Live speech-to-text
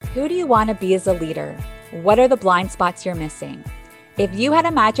Who do you want to be as a leader? What are the blind spots you're missing? If you had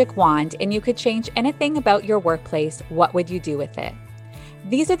a magic wand and you could change anything about your workplace, what would you do with it?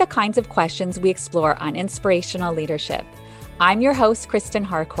 These are the kinds of questions we explore on Inspirational Leadership. I'm your host, Kristen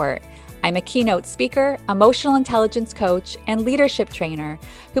Harcourt. I'm a keynote speaker, emotional intelligence coach, and leadership trainer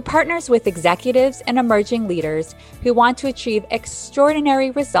who partners with executives and emerging leaders who want to achieve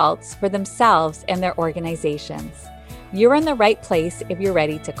extraordinary results for themselves and their organizations. You're in the right place if you're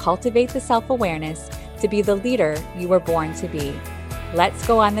ready to cultivate the self-awareness to be the leader you were born to be. Let's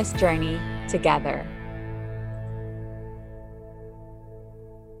go on this journey together.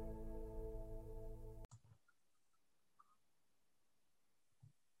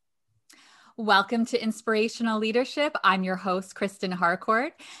 Welcome to Inspirational Leadership. I'm your host, Kristen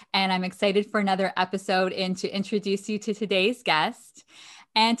Harcourt, and I'm excited for another episode and to introduce you to today's guest.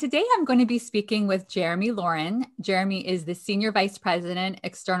 And today I'm going to be speaking with Jeremy Lauren. Jeremy is the Senior Vice President,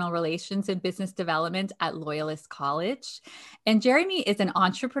 External Relations and Business Development at Loyalist College. And Jeremy is an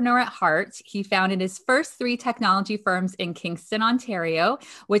entrepreneur at heart. He founded his first 3 technology firms in Kingston, Ontario,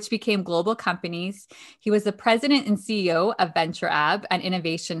 which became global companies. He was the president and CEO of VentureAb, an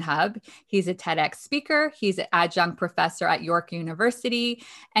innovation hub. He's a TEDx speaker. He's an adjunct professor at York University.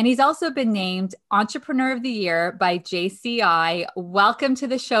 And he's also been named Entrepreneur of the Year by JCI. Welcome to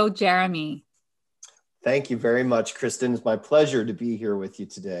the show, Jeremy. Thank you very much, Kristen. It's my pleasure to be here with you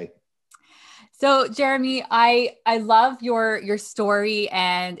today. So, Jeremy, I love your story,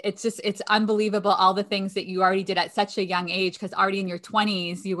 and it's unbelievable all the things that you already did at such a young age, because already in your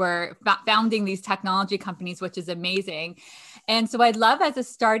 20s, you were founding these technology companies, which is amazing. And so I'd love as a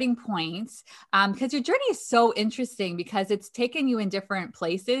starting point, because your journey is so interesting because it's taken you in different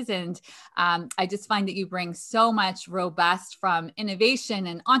places. And I just find that you bring so much robust from innovation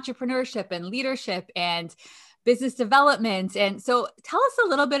and entrepreneurship and leadership and business development. And so tell us a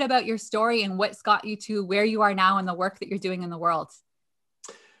little bit about your story and what's got you to where you are now and the work that you're doing in the world.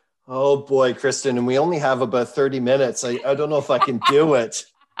 Oh boy, Kristen, and we only have about 30 minutes. I don't know if I can do it.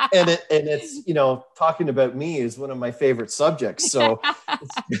 And it's, you know, talking about me is one of my favorite subjects. So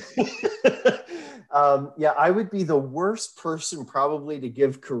yeah, I would be the worst person probably to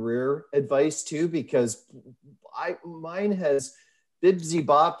give career advice to, because mine has bibsy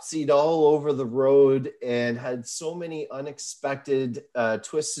bopsied all over the road and had so many unexpected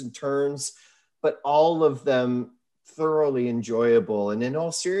twists and turns, but all of them thoroughly enjoyable. And in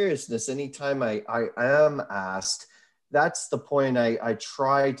all seriousness, anytime I am asked, that's the point I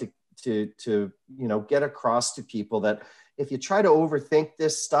try to get across to people, that if you try to overthink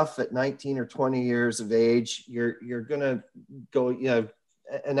this stuff at 19 or 20 years of age, you're gonna go,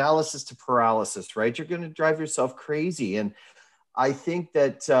 analysis to paralysis, right? You're gonna drive yourself crazy. And I think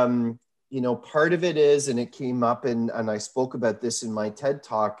that, part of it is, and it came up and I spoke about this in my TED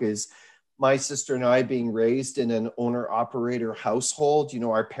Talk, is my sister and I being raised in an owner-operator household.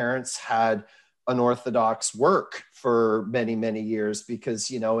 Our parents had unorthodox work for many, many years because,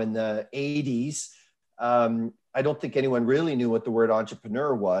 in the 80s, I don't think anyone really knew what the word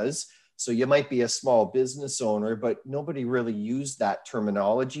entrepreneur was. So you might be a small business owner, but nobody really used that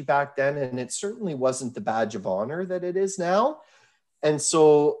terminology back then. And it certainly wasn't the badge of honor that it is now. And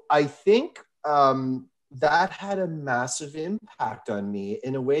so I think that had a massive impact on me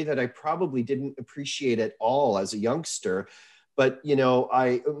in a way that I probably didn't appreciate at all as a youngster. But,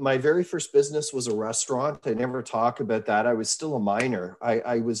 my very first business was a restaurant. I never talk about that. I was still a minor.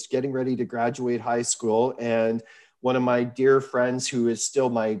 I was getting ready to graduate high school. And one of my dear friends, who is still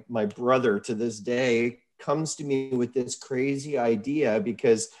my brother to this day, comes to me with this crazy idea,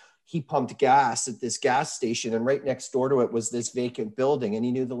 because he pumped gas at this gas station, and right next door to it was this vacant building, and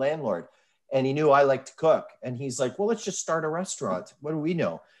he knew the landlord, and he knew I liked to cook. And he's like, well, let's just start a restaurant. What do we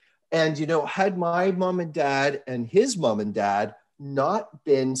know? And, had my mom and dad and his mom and dad not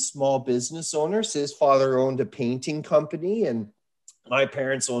been small business owners, his father owned a painting company and my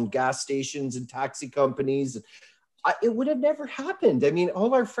parents owned gas stations and taxi companies. It would have never happened. I mean,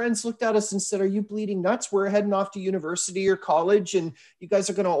 all our friends looked at us and said, are you bleeding nuts? We're heading off to university or college and you guys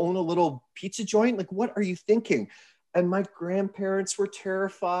are going to own a little pizza joint. Like, what are you thinking? And my grandparents were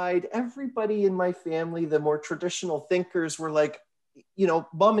terrified. Everybody in my family, the more traditional thinkers, were like,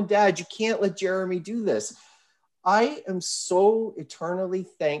 mom and dad, you can't let Jeremy do this. I am so eternally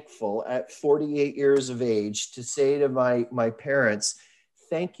thankful at 48 years of age to say to my parents,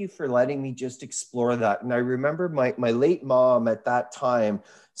 thank you for letting me just explore that. And I remember my late mom at that time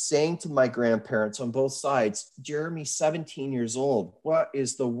saying to my grandparents on both sides, Jeremy's 17 years old. What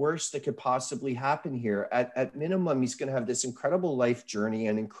is the worst that could possibly happen here? At minimum, he's going to have this incredible life journey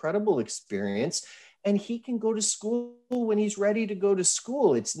and incredible experience. and he can go to school when he's ready to go to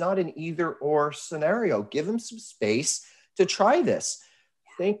school. It's not an either or scenario. Give him some space to try this.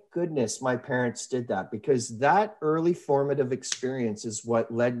 Thank goodness my parents did that, because that early formative experience is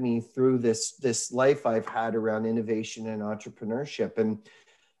what led me through this life I've had around innovation and entrepreneurship. And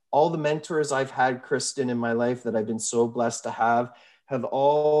all the mentors I've had, Kristen, in my life that I've been so blessed to have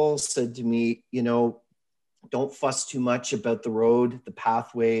all said to me, don't fuss too much about the road, the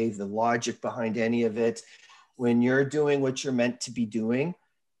pathway, the logic behind any of it. When you're doing what you're meant to be doing,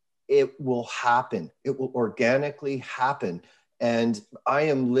 it will happen. It will organically happen. And I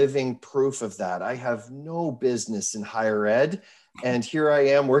am living proof of that. I have no business in higher ed. And here I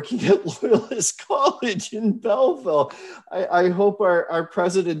am working at Loyalist College in Belleville. I hope our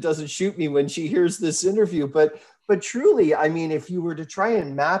president doesn't shoot me when she hears this interview, but truly, I mean, if you were to try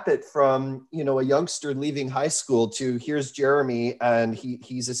and map it from, a youngster leaving high school to here's Jeremy, and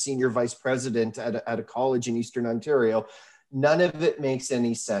he's a senior vice president at a college in Eastern Ontario, none of it makes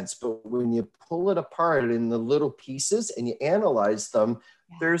any sense. But when you pull it apart in the little pieces and you analyze them,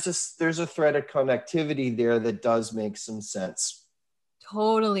 there's a thread of connectivity there that does make some sense.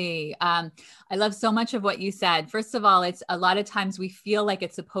 Totally. I love so much of what you said. First of all, it's a lot of times we feel like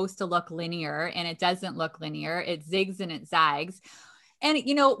it's supposed to look linear, and it doesn't look linear. It zigs and it zags. And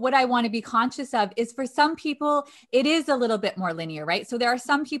what I want to be conscious of is, for some people, it is a little bit more linear, right? So there are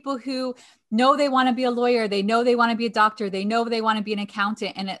some people who know they want to be a lawyer. They know they want to be a doctor. They know they want to be an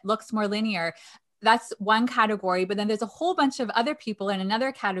accountant, and it looks more linear. That's one category. But then there's a whole bunch of other people in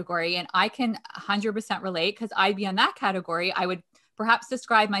another category. And I can 100% relate, because I'd be in that category. I would perhaps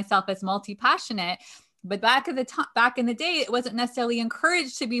describe myself as multi-passionate, but back in the day, it wasn't necessarily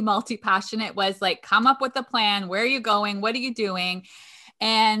encouraged to be multi-passionate. It was like, come up with a plan. Where are you going? What are you doing?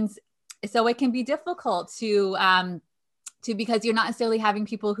 And so it can be difficult to because you're not necessarily having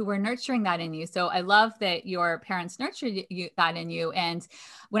people who are nurturing that in you. So I love that your parents nurtured that in you. And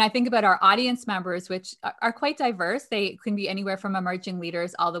when I think about our audience members, which are quite diverse, they can be anywhere from emerging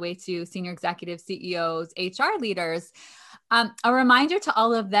leaders all the way to senior executives, CEOs, HR leaders. A reminder to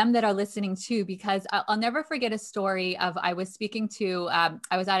all of them that are listening too, because I'll never forget a story of, I was speaking to,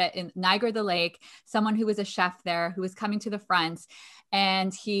 I was in Niagara-the-Lake, someone who was a chef there who was coming to the front,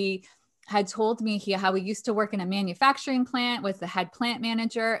 and he had told me how he used to work in a manufacturing plant, was the head plant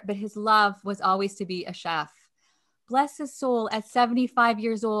manager, but his love was always to be a chef. Bless his soul, at 75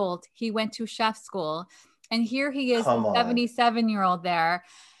 years old, he went to chef school. And here he is, 77-year-old there,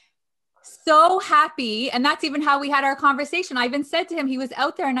 so happy. And that's even how we had our conversation. I even said to him, he was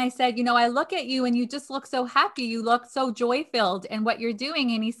out there, and I said, I look at you and you just look so happy. You look so joy-filled in what you're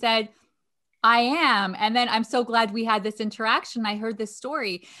doing. And he said, I am. And then I'm so glad we had this interaction. I heard this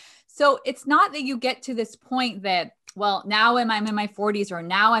story. So it's not that you get to this point that, well, now I'm in my 40s, or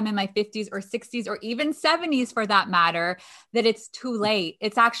now I'm in my 50s or 60s or even 70s for that matter, that it's too late.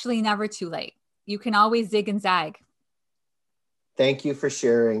 It's actually never too late. You can always zig and zag. Thank you for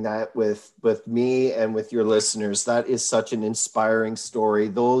sharing that with me and with your listeners. That is such an inspiring story.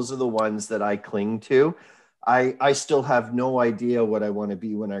 Those are the ones that I cling to. I still have no idea what I want to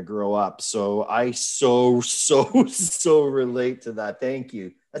be when I grow up. So I so relate to that. Thank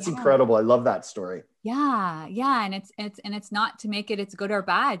you. That's incredible. I love that story. Yeah. And it's not to make it's good or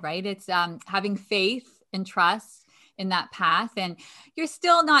bad, right? It's having faith and trust in that path. And you're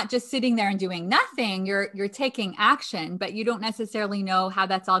still not just sitting there and doing nothing. You're taking action, but you don't necessarily know how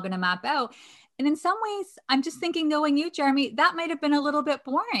that's all going to map out. And in some ways, I'm just thinking, knowing you, Jeremy, that might have been a little bit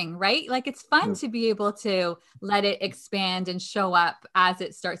boring, right? Like, it's fun to be able to let it expand and show up as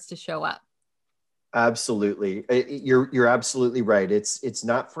it starts to show up. Absolutely. You're absolutely right. It's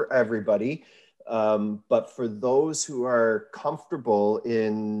not for everybody, but for those who are comfortable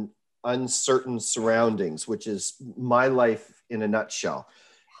in uncertain surroundings, which is my life in a nutshell.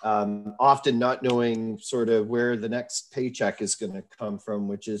 Often not knowing sort of where the next paycheck is going to come from,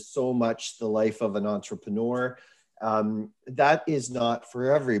 which is so much the life of an entrepreneur. That is not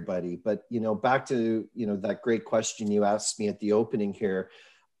for everybody. But, back to, that great question you asked me at the opening here,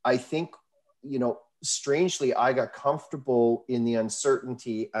 I think, strangely, I got comfortable in the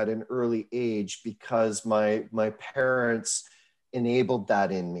uncertainty at an early age because my parents enabled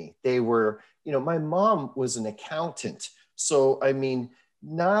that in me. They were, my mom was an accountant. So, I mean,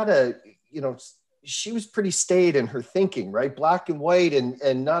 she was pretty staid in her thinking, right? Black and white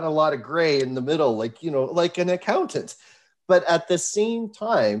and not a lot of gray in the middle, like an accountant. But at the same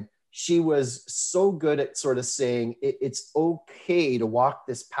time, she was so good at sort of saying, it's okay to walk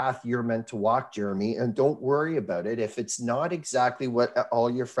this path you're meant to walk, Jeremy, and don't worry about it. If it's not exactly what all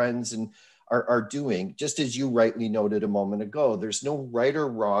your friends and are doing. Just as you rightly noted a moment ago, there's no right or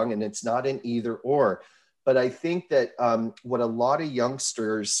wrong, and it's not an either or. But I think that what a lot of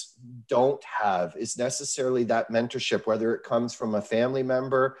youngsters don't have is necessarily that mentorship, whether it comes from a family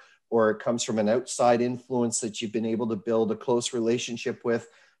member or it comes from an outside influence that you've been able to build a close relationship with.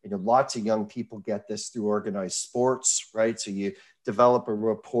 You know, lots of young people get this through organized sports, right? So you develop a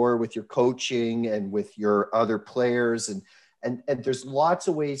rapport with your coaching and with your other players, and there's lots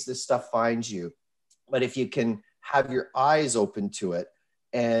of ways this stuff finds you. But if you can have your eyes open to it,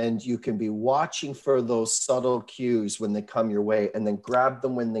 and you can be watching for those subtle cues when they come your way, and then grab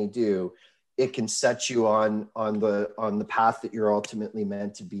them when they do, it can set you on the path that you're ultimately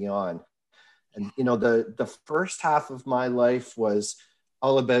meant to be on. And you know, the first half of my life was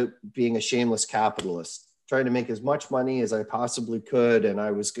all about being a shameless capitalist, trying to make as much money as I possibly could, and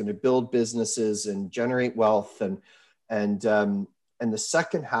I was going to build businesses and generate wealth. And the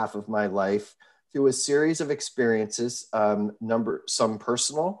second half of my life, through a series of experiences, some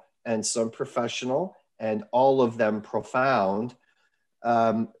personal and some professional, and all of them profound,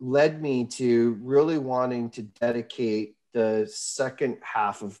 led me to really wanting to dedicate the second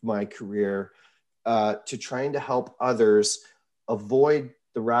half of my career to trying to help others avoid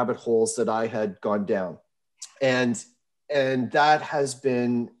the rabbit holes that I had gone down. And that has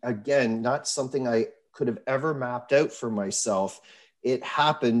been, again, not something I could have ever mapped out for myself. It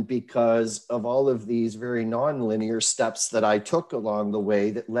happened because of all of these very non-linear steps that I took along the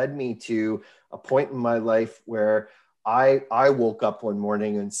way that led me to a point in my life where I woke up one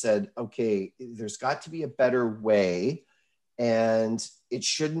morning and said, okay, there's got to be a better way, and it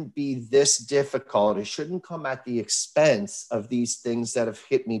shouldn't be this difficult. It shouldn't come at the expense of these things that have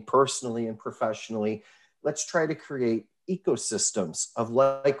hit me personally and professionally. Let's try to create ecosystems of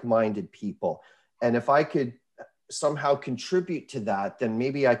like-minded people. And if I could somehow contribute to that, then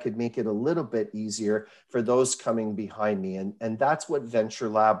maybe I could make it a little bit easier for those coming behind me. And that's what Venture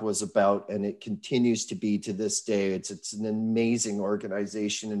Lab was about. And it continues to be to this day. It's an amazing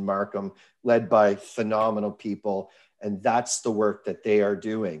organization in Markham, led by phenomenal people. And that's the work that they are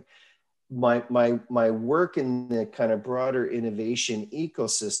doing. My work in the kind of broader innovation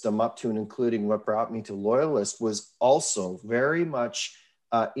ecosystem, up to and including what brought me to Loyalist, was also very much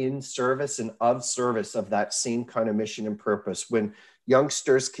in service and of service of that same kind of mission and purpose. When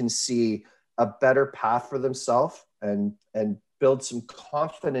youngsters can see a better path for themselves and build some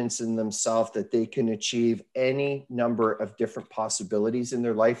confidence in themselves that they can achieve any number of different possibilities in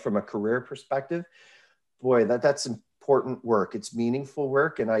their life from a career perspective, boy, that's important work. It's meaningful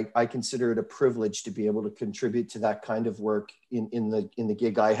work. And I consider it a privilege to be able to contribute to that kind of work in the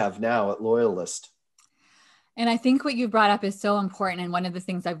gig I have now at Loyalist. And I think what you brought up is so important. And one of the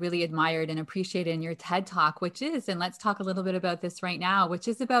things I really admired and appreciated in your TED Talk, which is, and let's talk a little bit about this right now, which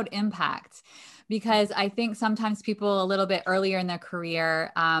is about impact. Because I think sometimes people a little bit earlier in their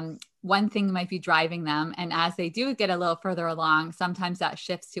career, one thing might be driving them. And as they do get a little further along, sometimes that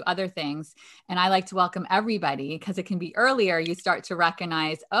shifts to other things. And I like to welcome everybody, because it can be earlier, you start to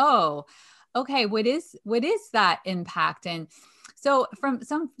recognize, oh, okay, what is that impact? And so from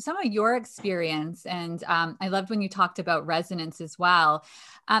some of your experience, and I loved when you talked about resonance as well.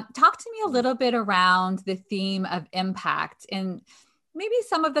 Talk to me a little bit around the theme of impact, and maybe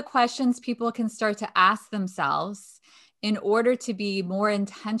some of the questions people can start to ask themselves in order to be more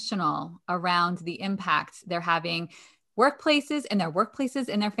intentional around the impact they're having workplaces and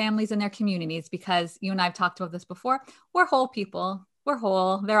their families and their communities. Because you and I've talked about this before, we're whole people, we're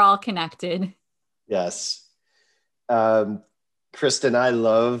whole, they're all connected. Yes. Kristen, I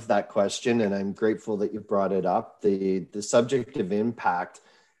love that question, and I'm grateful that you brought it up. The subject of impact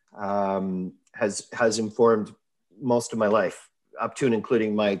has informed most of my life, up to and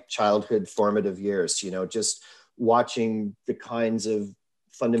including my childhood formative years. You know, just watching the kinds of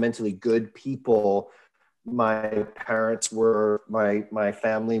fundamentally good people my parents were, my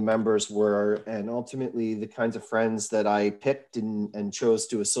family members were, and ultimately the kinds of friends that I picked and chose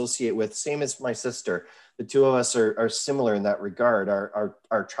to associate with. Same as my sister. The two of us are similar in that regard.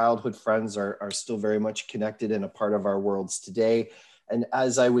 Our childhood friends are still very much connected and a part of our worlds today. And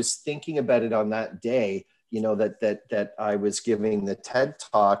as I was thinking about it on that day, you know, that I was giving the TED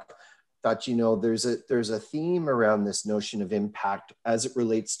Talk, thought, you know, there's a theme around this notion of impact as it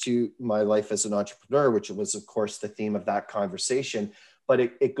relates to my life as an entrepreneur, which was, of course, the theme of that conversation. But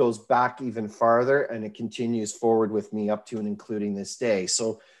it goes back even farther, and it continues forward with me up to and including this day.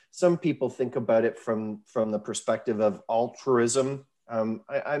 So some people think about it from the perspective of altruism.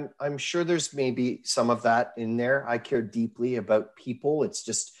 I'm sure there's maybe some of that in there. I care deeply about people. It's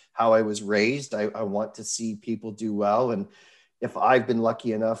just how I was raised. I want to see people do well. if I've been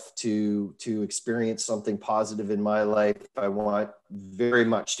lucky enough to experience something positive in my life, I want very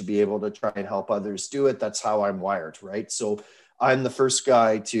much to be able to try and help others do it. That's how I'm wired, right? So I'm the first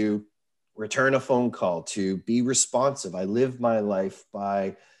guy to return a phone call, to be responsive. I live my life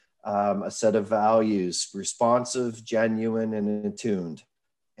by a set of values: responsive, genuine, and attuned.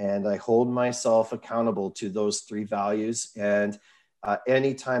 And I hold myself accountable to those three values. And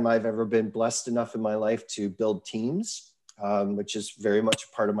anytime I've ever been blessed enough in my life to build teams, which is very much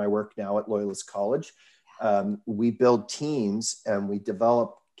a part of my work now at Loyalist College, we build teams and we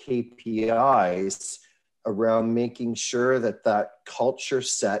develop KPIs around making sure that that culture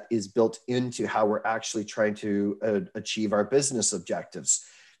set is built into how we're actually trying to achieve our business objectives.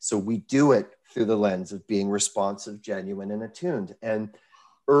 So we do it through the lens of being responsive, genuine, and attuned. And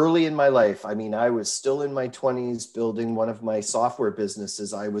early in my life, I mean, I was still in my 20s building one of my software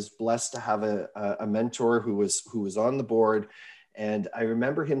businesses. I was blessed to have a mentor who was on the board. And I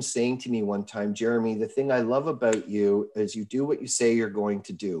remember him saying to me one time, Jeremy, the thing I love about you is you do what you say you're going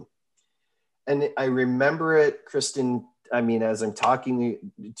to do. And I remember it, Kristen, I mean, as I'm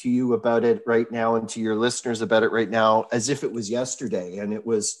talking to you about it right now and to your listeners about it right now, as if it was yesterday and it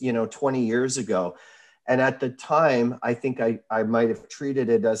was, 20 years ago. And at the time, I think I might have treated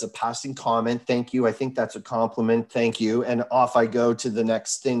it as a passing comment. Thank you. I think that's a compliment. Thank you. And off I go to the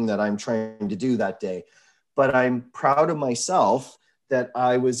next thing that I'm trying to do that day. But I'm proud of myself that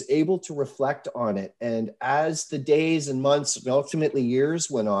I was able to reflect on it. And as the days and months and ultimately years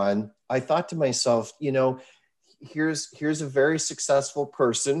went on, I thought to myself, here's a very successful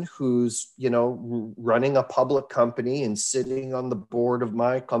person who's, running a public company and sitting on the board of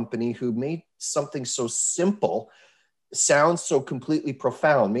my company, who made something so simple sound so completely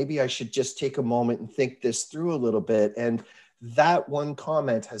profound. Maybe I should just take a moment and think this through a little bit. And that one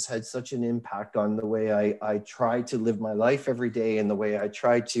comment has had such an impact on the way I try to live my life every day and the way I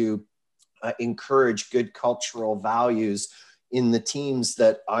try to encourage good cultural values in the teams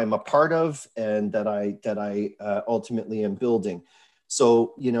that I'm a part of and that I ultimately am building.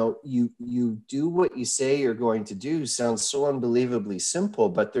 So, you do what you say you're going to do sounds so unbelievably simple,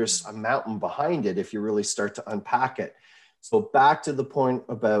 but there's a mountain behind it if you really start to unpack it. So back to the point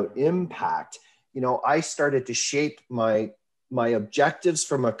about impact, I started to shape my objectives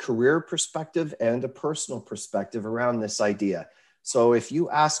from a career perspective and a personal perspective around this idea. So if you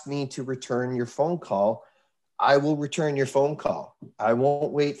ask me to return your phone call, I will return your phone call. I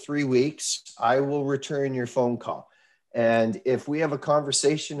won't wait 3 weeks. I will return your phone call. And if we have a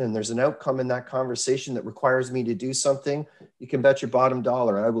conversation and there's an outcome in that conversation that requires me to do something, you can bet your bottom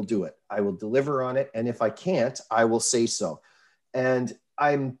dollar I will do it. I will deliver on it. And if I can't, I will say so. And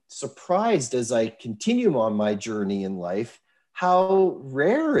I'm surprised as I continue on my journey in life how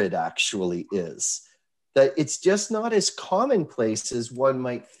rare it actually is. That it's just not as commonplace as one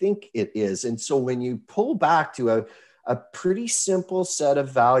might think it is. And so when you pull back to a pretty simple set of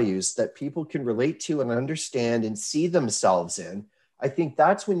values that people can relate to and understand and see themselves in, I think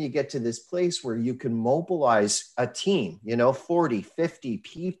that's when you get to this place where you can mobilize a team, 40, 50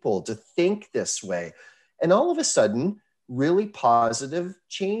 people to think this way. And all of a sudden, really positive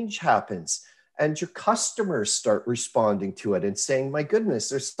change happens. And your customers start responding to it and saying, my goodness,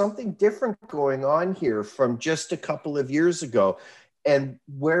 there's something different going on here from just a couple of years ago. And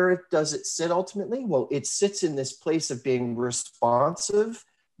where does it sit ultimately? Well, it sits in this place of being responsive,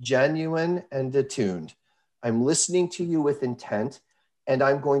 genuine, and attuned. I'm listening to you with intent, and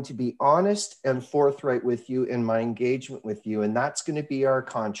I'm going to be honest and forthright with you in my engagement with you. And that's going to be our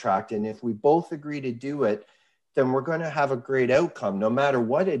contract. And if we both agree to do it, then we're going to have a great outcome. No matter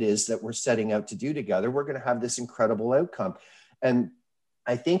what it is that we're setting out to do together, we're going to have this incredible outcome. And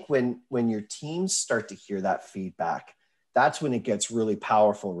I think when your teams start to hear that feedback, that's when it gets really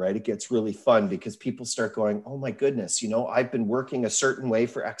powerful, right? It gets really fun because people start going, oh my goodness, I've been working a certain way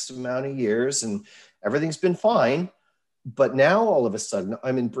for X amount of years and everything's been fine. But now all of a sudden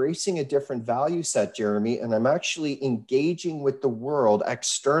I'm embracing a different value set, Jeremy, and I'm actually engaging with the world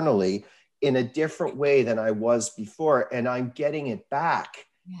externally in a different way than I was before. And I'm getting it back.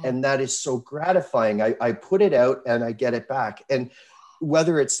 Yeah. And that is so gratifying. I put it out and I get it back. And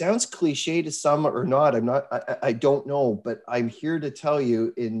whether it sounds cliche to some or not, I don't know, but I'm here to tell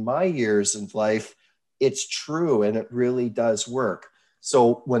you in my years of life, it's true. And it really does work.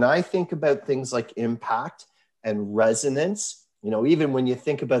 So when I think about things like impact and resonance, even when you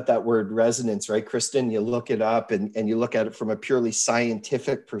think about that word resonance, right, Kristen, you look it up and you look at it from a purely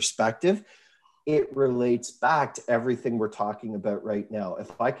scientific perspective, it relates back to everything we're talking about right now.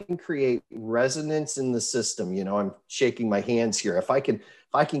 If I can create resonance in the system, I'm shaking my hands here. If I can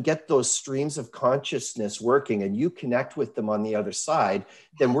if I can get those streams of consciousness working and you connect with them on the other side,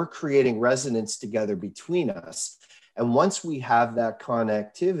 then we're creating resonance together between us. And once we have that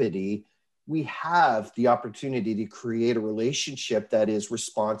connectivity, we have the opportunity to create a relationship that is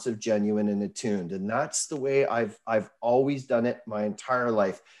responsive, genuine, and attuned. And that's the way I've always done it my entire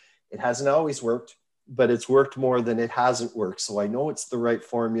life. It hasn't always worked, but it's worked more than it hasn't worked. So I know it's the right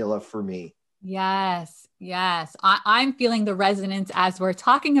formula for me. Yes, yes. I'm feeling the resonance as we're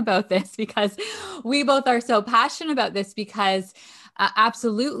talking about this, because we both are so passionate about this, because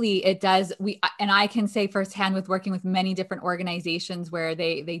absolutely it does. And I can say firsthand, with working with many different organizations where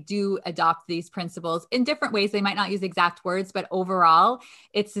they do adopt these principles in different ways. They might not use exact words, but overall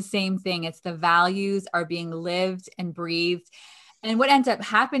it's the same thing. It's the values are being lived and breathed. And what ends up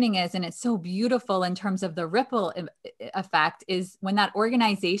happening is, and it's so beautiful in terms of the ripple effect, is when that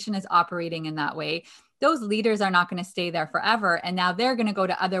organization is operating in that way, those leaders are not going to stay there forever. And now they're going to go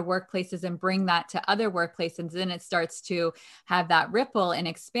to other workplaces and bring that to other workplaces. And then it starts to have that ripple and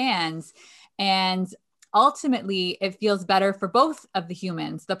expands. And ultimately, it feels better for both of the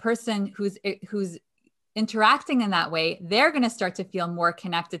humans. The person who's interacting in that way, they're going to start to feel more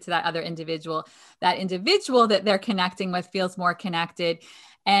connected to that other individual. That individual that they're connecting with feels more connected.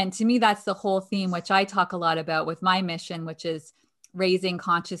 And to me, that's the whole theme, which I talk a lot about with my mission, which is raising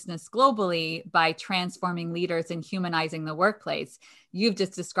consciousness globally by transforming leaders and humanizing the workplace. You've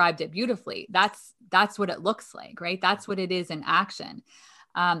just described it beautifully. That's what it looks like, right? That's what it is in action.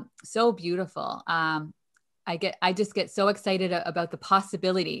 So beautiful. I just get so excited about the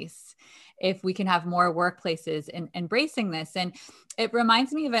possibilities if we can have more workplaces embracing this. And it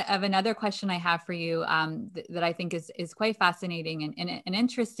reminds me of another question I have for you that I think is quite fascinating and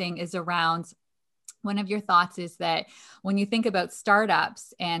interesting, is around, one of your thoughts is that when you think about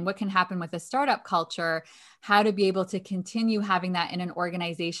startups and what can happen with a startup culture, how to be able to continue having that in an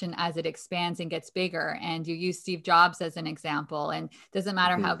organization as it expands and gets bigger. And you use Steve Jobs as an example, and doesn't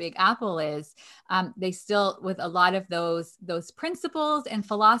matter how big Apple is, they still, with a lot of those principles and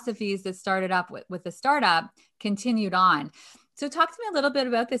philosophies that started up with the startup, continued on. So talk to me a little bit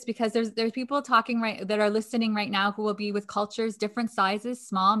about this, because there's people that are listening right now who will be with cultures, different sizes,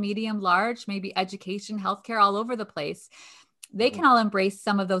 small, medium, large, maybe education, healthcare, all over the place. They can all embrace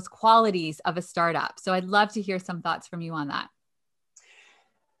some of those qualities of a startup. So I'd love to hear some thoughts from you on that.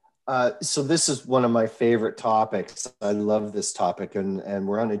 So this is one of my favorite topics. I love this topic, and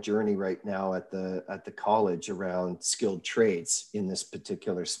we're on a journey right now at the college around skilled trades in this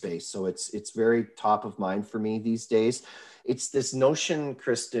particular space. So it's very top of mind for me these days. It's this notion,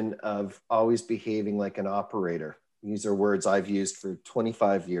 Kristen, of always behaving like an operator. These are words I've used for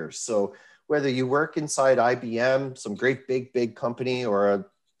 25 years. So whether you work inside IBM, some great big company, or a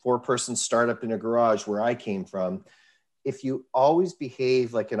 4-person startup in a garage where I came from, if you always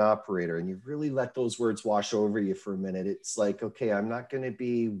behave like an operator and you really let those words wash over you for a minute, it's like, okay, I'm not going to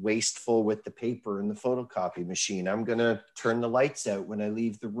be wasteful with the paper and the photocopy machine. I'm going to turn the lights out when I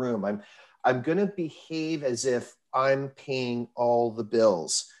leave the room. I'm going to behave as if I'm paying all the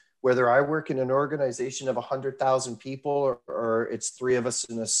bills, whether I work in an organization of 100,000 people or it's 3 of us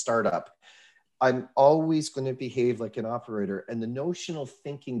in a startup. I'm always going to behave like an operator. And the notional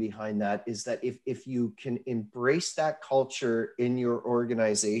thinking behind that is that if you can embrace that culture in your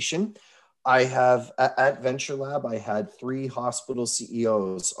organization, I have at Venture Lab, I had 3 hospital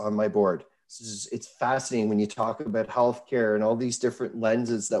CEOs on my board. It's fascinating when you talk about healthcare and all these different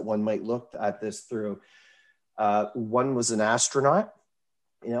lenses that one might look at this through. One was an astronaut.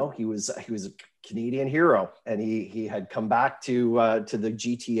 You know, he was a Canadian hero, and he had come back to the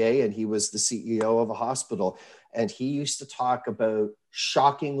GTA, and he was the CEO of a hospital. And he used to talk about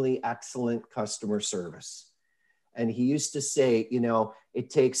shockingly excellent customer service. And he used to say, you know,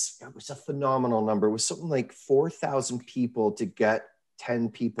 it was a phenomenal number. It was something like 4,000 people to get 10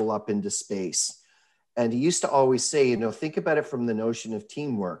 people up into space. And he used to always say, you know, think about it from the notion of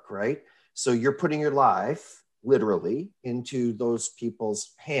teamwork, right? So you're putting your life literally into those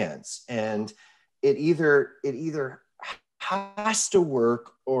people's hands, and it either has to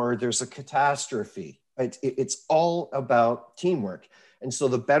work or there's a catastrophe. It's all about teamwork. And so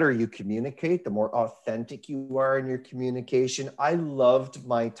the better you communicate, the more authentic you are in your communication. I loved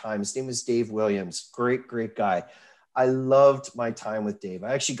my time. His name was Dave Williams. Great guy. I loved my time with Dave.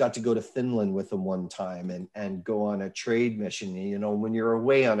 I actually got to go to Finland with him one time and go on a trade mission. You know, when you're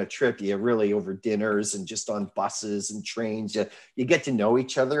away on a trip, you really, over dinners and just on buses and trains, you get to know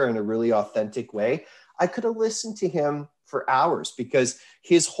each other in a really authentic way. I could have listened to him for hours, because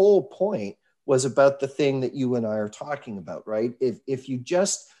his whole point was about the thing that you and I are talking about, right? If you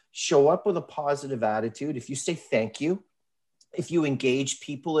just show up with a positive attitude, if you say thank you, if you engage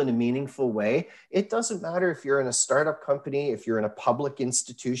people in a meaningful way, it doesn't matter if you're in a startup company, if you're in a public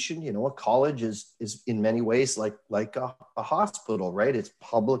institution. You know, a college is in many ways like a hospital, right? It's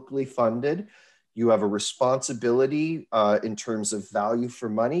publicly funded. You have a responsibility in terms of value for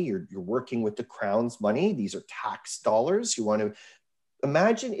money. You're working with the Crown's money. These are tax dollars. You want to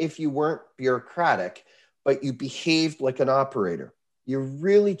imagine if you weren't bureaucratic, but you behaved like an operator. You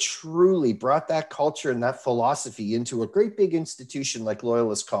really, truly brought that culture and that philosophy into a great big institution like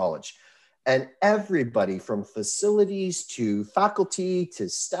Loyalist College. And everybody from facilities to faculty to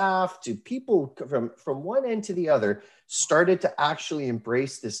staff to people from one end to the other started to actually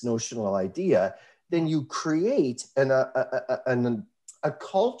embrace this notional idea. Then you create a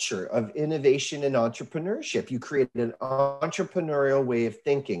culture of innovation and entrepreneurship. You create an entrepreneurial way of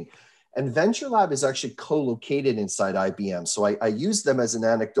thinking. And Venture Lab is actually co-located inside IBM. So I use them as an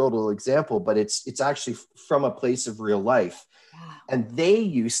anecdotal example, but it's actually from a place of real life. Wow. And they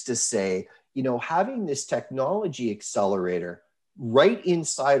used to say, you know, having this technology accelerator right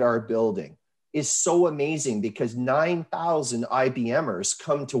inside our building is so amazing because 9,000 IBMers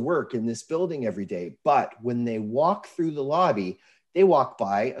come to work in this building every day. But when they walk through the lobby, they walk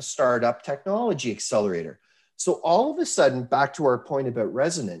by a startup technology accelerator. So all of a sudden, back to our point about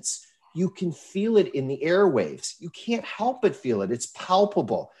resonance, you can feel it in the airwaves. You can't help but feel it. It's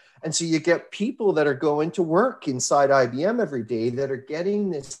palpable. And so you get people that are going to work inside IBM every day that are getting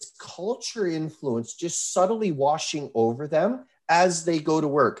this culture influence just subtly washing over them as they go to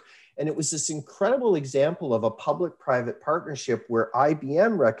work. And it was this incredible example of a public-private partnership where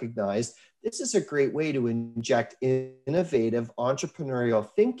IBM recognized this is a great way to inject innovative entrepreneurial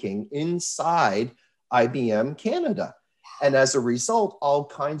thinking inside IBM Canada. And as a result, all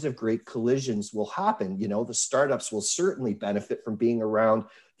kinds of great collisions will happen. You know, the startups will certainly benefit from being around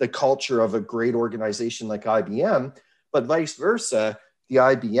the culture of a great organization like IBM, but vice versa, the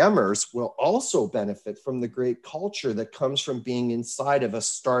IBMers will also benefit from the great culture that comes from being inside of a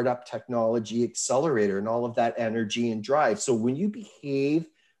startup technology accelerator and all of that energy and drive. So when you behave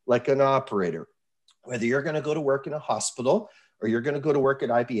like an operator, whether you're going to go to work in a hospital, or you're going to go to work at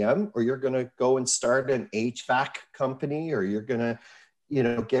IBM, or you're going to go and start an HVAC company, or you're going to, you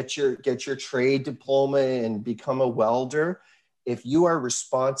know, get your trade diploma and become a welder. If you are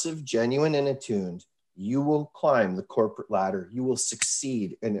responsive, genuine, and attuned, you will climb the corporate ladder. You will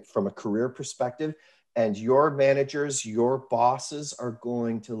succeed in it from a career perspective, and your managers, your bosses are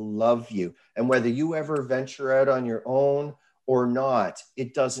going to love you. And whether you ever venture out on your own or not,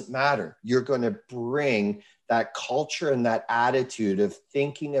 it doesn't matter. You're going to bring that culture and that attitude of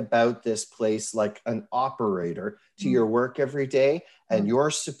thinking about this place like an operator to your work every day. And your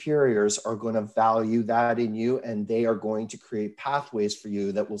superiors are going to value that in you, and they are going to create pathways for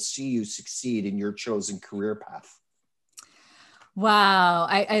you that will see you succeed in your chosen career path. Wow.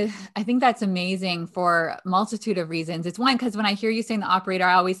 I think that's amazing for a multitude of reasons. It's one, because when I hear you saying the operator,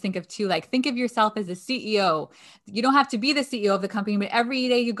 I always think of two, like, think of yourself as a CEO. You don't have to be the CEO of the company, but every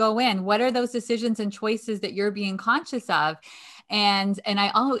day you go in, what are those decisions and choices that you're being conscious of? And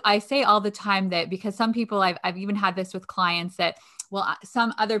I say all the time that, because some people, I've even had this with clients that, well,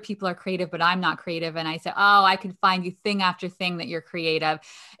 some other people are creative, but I'm not creative. And I say, oh, I can find you thing after thing that you're creative.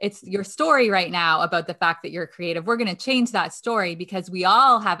 It's your story right now about the fact that you're creative. We're going to change that story because we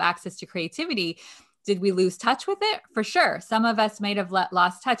all have access to creativity. Did we lose touch with it? For sure. Some of us might have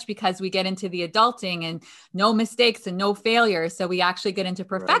lost touch because we get into the adulting and no mistakes and no failures. So we actually get into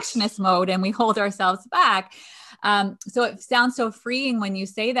perfectionist mode and we hold ourselves back. So it sounds so freeing when you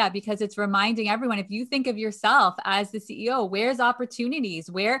say that, because it's reminding everyone, if you think of yourself as the CEO, where's opportunities?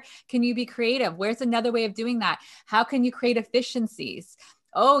 Where can you be creative? Where's another way of doing that? How can you create efficiencies?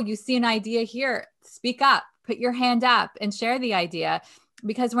 Oh, you see an idea here, speak up, put your hand up and share the idea.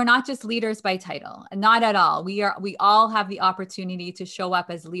 Because we're not just leaders by title, and not at all. We all have the opportunity to show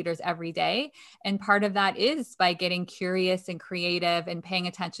up as leaders every day. And part of that is by getting curious and creative and paying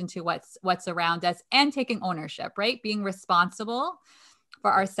attention to what's around us and taking ownership, right? Being responsible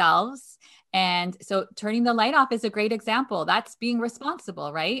for ourselves. And so turning the light off is a great example. That's being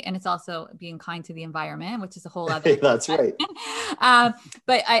responsible, right? And it's also being kind to the environment, which is a whole other. That's right.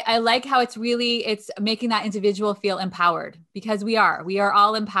 But I like how it's making that individual feel empowered, because we are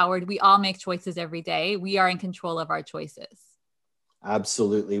all empowered. We all make choices every day. We are in control of our choices.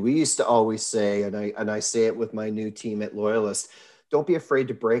 Absolutely. We used to always say, and I say it with my new team at Loyalist, don't be afraid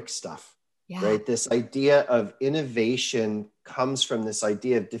to break stuff. Yeah. Right? This idea of innovation comes from this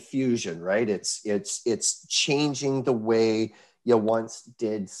idea of diffusion, right? It's changing the way you once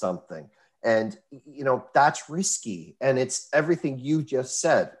did something. And, that's risky. And it's everything you just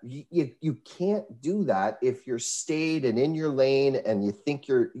said. You can't do that if you're stayed and in your lane and you think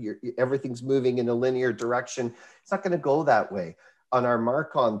everything's moving in a linear direction. It's not going to go that way. On our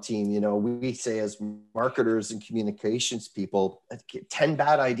Marcom team, we say as marketers and communications people, 10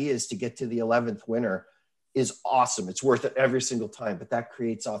 bad ideas to get to the 11th winner is awesome. It's worth it every single time, but that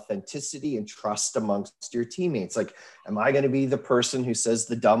creates authenticity and trust amongst your teammates. Like, am I going to be the person who says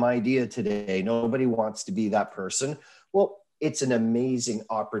the dumb idea today? Nobody wants to be that person. Well, it's an amazing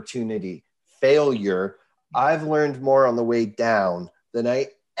opportunity. Failure, I've learned more on the way down than I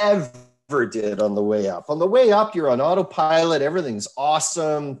ever did on the way up. On the way up, you're on autopilot. Everything's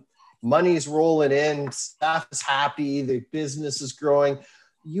awesome. Money's rolling in. Staff is happy. The business is growing.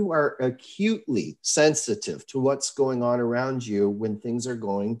 You are acutely sensitive to what's going on around you when things are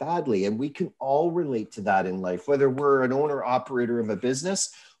going badly. And we can all relate to that in life, whether we're an owner operator of a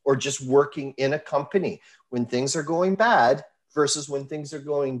business or just working in a company. When things are going bad versus when things are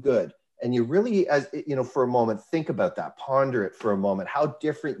going good. And you really, for a moment, think about that, ponder it for a moment, how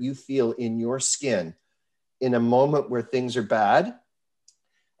different you feel in your skin in a moment where things are bad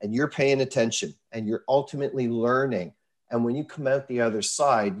and you're paying attention and you're ultimately learning. And when you come out the other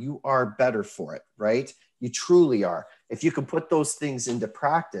side, you are better for it, right? You truly are. If you can put those things into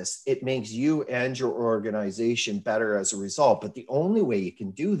practice, it makes you and your organization better as a result. But the only way you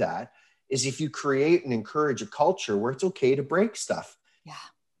can do that is if you create and encourage a culture where it's okay to break stuff. Yeah.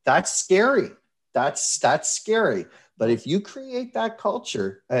 That's scary. That's scary. But if you create that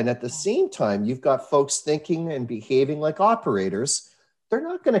culture and at the same time, you've got folks thinking and behaving like operators, they're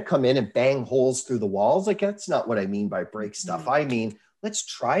not going to come in and bang holes through the walls. Like, that's not what I mean by break stuff. I mean, let's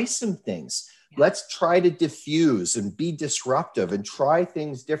try some things. Let's try to diffuse and be disruptive and try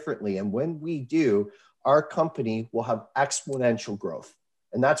things differently. And when we do, our company will have exponential growth.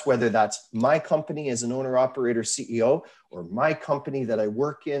 And that's whether that's my company as an owner operator CEO or my company that I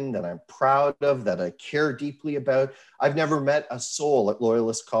work in, that I'm proud of, that I care deeply about. I've never met a soul at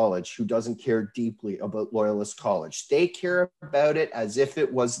Loyalist College who doesn't care deeply about Loyalist College. They care about it as if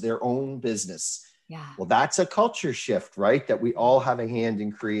it was their own business. Yeah. Well, that's a culture shift, right? That we all have a hand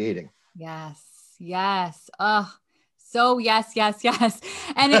in creating. Yes. Yes. Oh, so yes.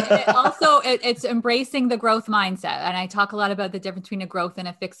 And it's embracing the growth mindset. And I talk a lot about the difference between a growth and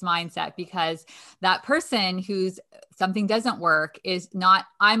a fixed mindset, because that person who's something doesn't work is not,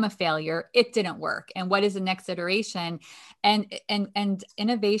 I'm a failure. It didn't work. And what is the next iteration? And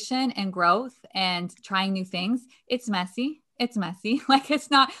innovation and growth and trying new things. It's messy. Like,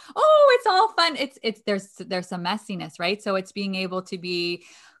 it's not, it's all fun. There's some messiness, right? So it's being able to be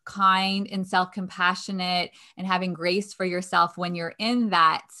kind and self-compassionate and having grace for yourself when you're in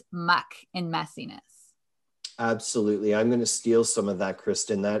that muck and messiness. Absolutely. I'm going to steal some of that,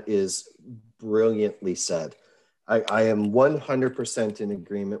 Kristen. That is brilliantly said. I am 100% in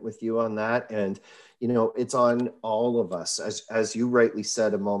agreement with you on that. And, it's on all of us. As you rightly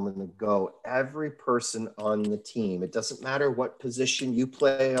said a moment ago, every person on the team, it doesn't matter what position you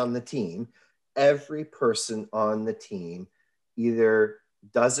play on the team, every person on the team either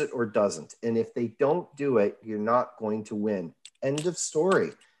does it or doesn't. And if they don't do it, you're not going to win. End of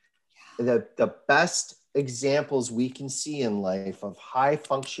story. The best examples we can see in life of high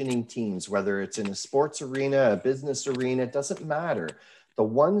functioning teams, whether it's in a sports arena, a business arena, it doesn't matter. The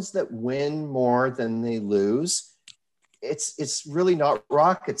ones that win more than they lose, it's really not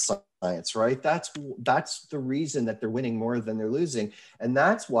rocket science, right? That's the reason that they're winning more than they're losing. And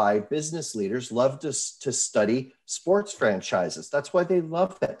that's why business leaders love to study sports franchises. That's why they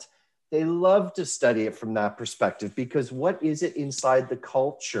love it. They love to study it from that perspective, because what is it inside the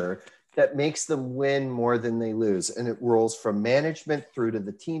culture that makes them win more than they lose? And it rolls from management through to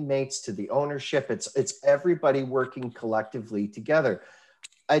the teammates, to the ownership. It's everybody working collectively together.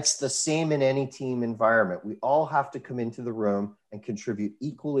 It's the same in any team environment. We all have to come into the room and contribute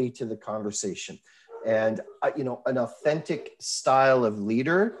equally to the conversation. And, an authentic style of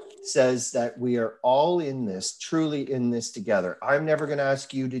leader says that we are all in this, truly in this together. I'm never going to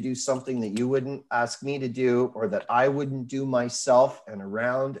ask you to do something that you wouldn't ask me to do, or that I wouldn't do myself, and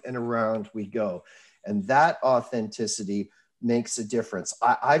around we go. And that authenticity makes a difference.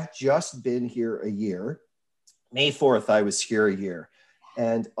 I've just been here a year. May 4th, I was here a year.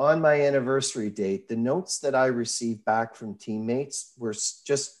 And on my anniversary date, the notes that I received back from teammates were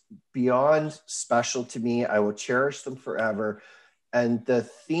just beyond special to me. I will cherish them forever. And the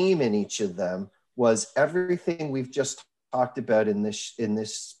theme in each of them was everything we've just talked about in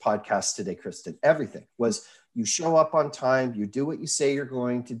this podcast today, Kristen. Everything was, you show up on time, you do what you say you're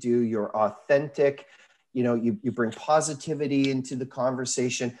going to do, you're authentic, you bring positivity into the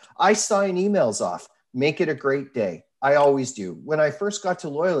conversation. I sign emails off. Make it a great day. I always do. When I first got to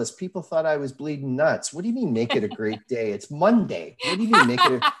Loyalist, people thought I was bleeding nuts. What do you mean, make it a great day? It's Monday. What do you mean,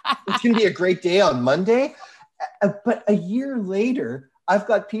 it's going to be a great day on Monday? But a year later, I've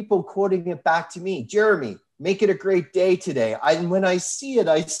got people quoting it back to me. Jeremy, make it a great day today. And when I see it,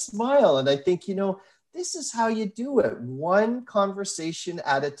 I smile and I think, this is how you do it. One conversation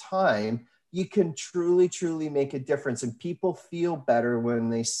at a time, you can truly, truly make a difference. And people feel better when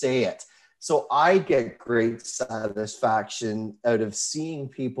they say it. So I get great satisfaction out of seeing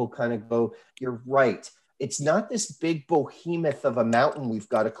people kind of go, you're right. It's not this big behemoth of a mountain we've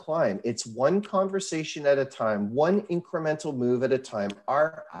got to climb. It's one conversation at a time, one incremental move at a time.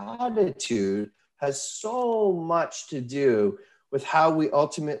 Our attitude has so much to do with how we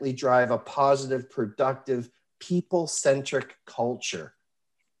ultimately drive a positive, productive, people-centric culture.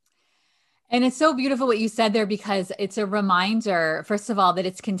 And it's so beautiful what you said there, because it's a reminder, first of all, that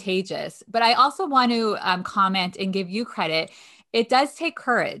it's contagious. But I also want to comment and give you credit. It does take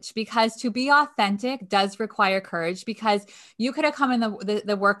courage, because to be authentic does require courage, because you could have come in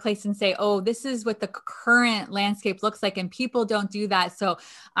the workplace and say, oh, this is what the current landscape looks like and people don't do that. So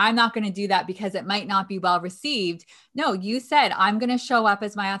I'm not going to do that because it might not be well received. No, you said, I'm going to show up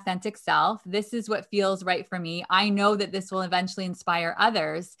as my authentic self. This is what feels right for me. I know that this will eventually inspire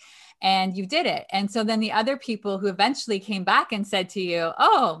others. And you did it. And so then the other people who eventually came back and said to you,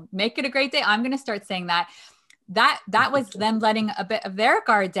 oh, make it a great day. I'm going to start saying that. That was them letting a bit of their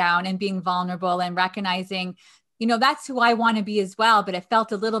guard down and being vulnerable and recognizing, that's who I want to be as well. But it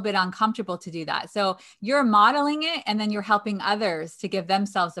felt a little bit uncomfortable to do that. So you're modeling it, and then you're helping others to give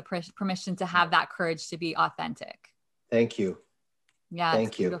themselves the permission to have that courage to be authentic. Thank you. Yeah,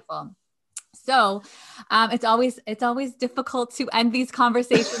 it's beautiful. So it's always difficult to end these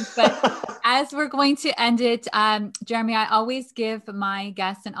conversations, but as we're going to end it, Jeremy, I always give my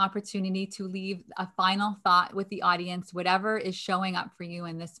guests an opportunity to leave a final thought with the audience, whatever is showing up for you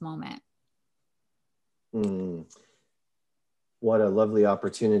in this moment. What a lovely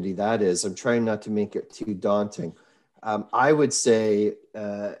opportunity that is. I'm trying not to make it too daunting. I would say,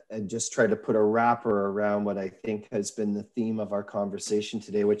 and just try to put a wrapper around what I think has been the theme of our conversation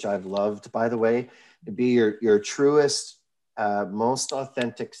today, which I've loved, by the way, to be your truest, most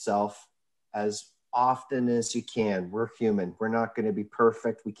authentic self as often as you can. We're human. We're not going to be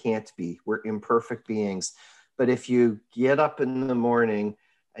perfect. We can't be. We're imperfect beings. But if you get up in the morning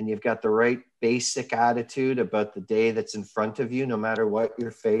and you've got the right basic attitude about the day that's in front of you, no matter what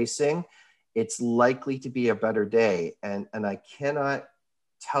you're facing, it's likely to be a better day. And I cannot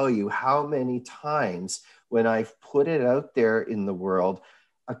tell you how many times when I've put it out there in the world,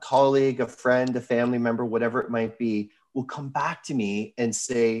 a colleague, a friend, a family member, whatever it might be, will come back to me and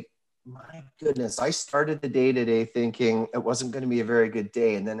say, my goodness, I started the day today thinking it wasn't going to be a very good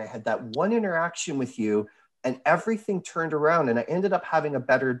day. And then I had that one interaction with you and everything turned around and I ended up having a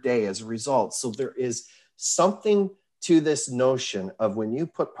better day as a result. So there is something to this notion of when you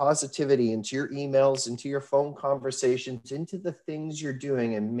put positivity into your emails, into your phone conversations, into the things you're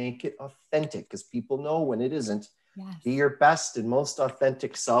doing and make it authentic, because people know when it isn't. Yes. Be your best and most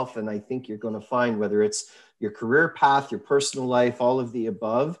authentic self. And I think you're going to find, whether it's your career path, your personal life, all of the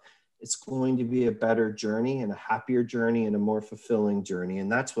above, it's going to be a better journey and a happier journey and a more fulfilling journey.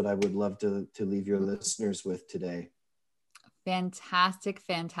 And that's what I would love to leave your listeners with today. Fantastic,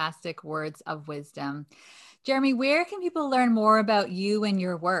 fantastic words of wisdom. Jeremy, where can people learn more about you and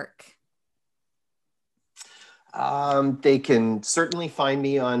your work? They can certainly find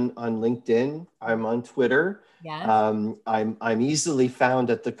me on LinkedIn. I'm on Twitter. Yes. I'm easily found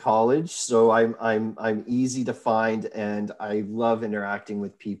at the college, so I'm easy to find, and I love interacting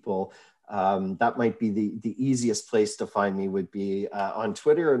with people. That might be the easiest place to find me, would be on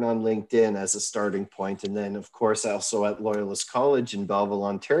Twitter and on LinkedIn as a starting point. And then, of course, also at Loyalist College in Belleville,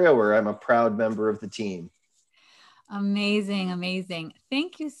 Ontario, where I'm a proud member of the team. Amazing, amazing.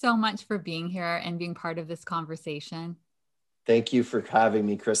 Thank you so much for being here and being part of this conversation. Thank you for having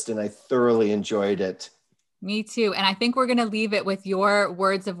me, Kristen. I thoroughly enjoyed it. Me too. And I think we're going to leave it with your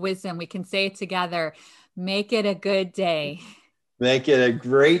words of wisdom. We can say it together. Make it a good day. Make it a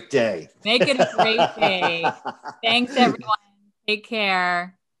great day. Make it a great day. Thanks, everyone. Take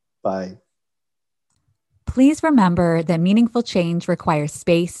care. Bye. Please remember that meaningful change requires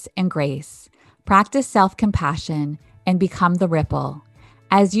space and grace. Practice self-compassion and become the ripple.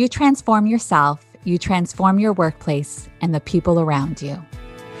 As you transform yourself, you transform your workplace and the people around you.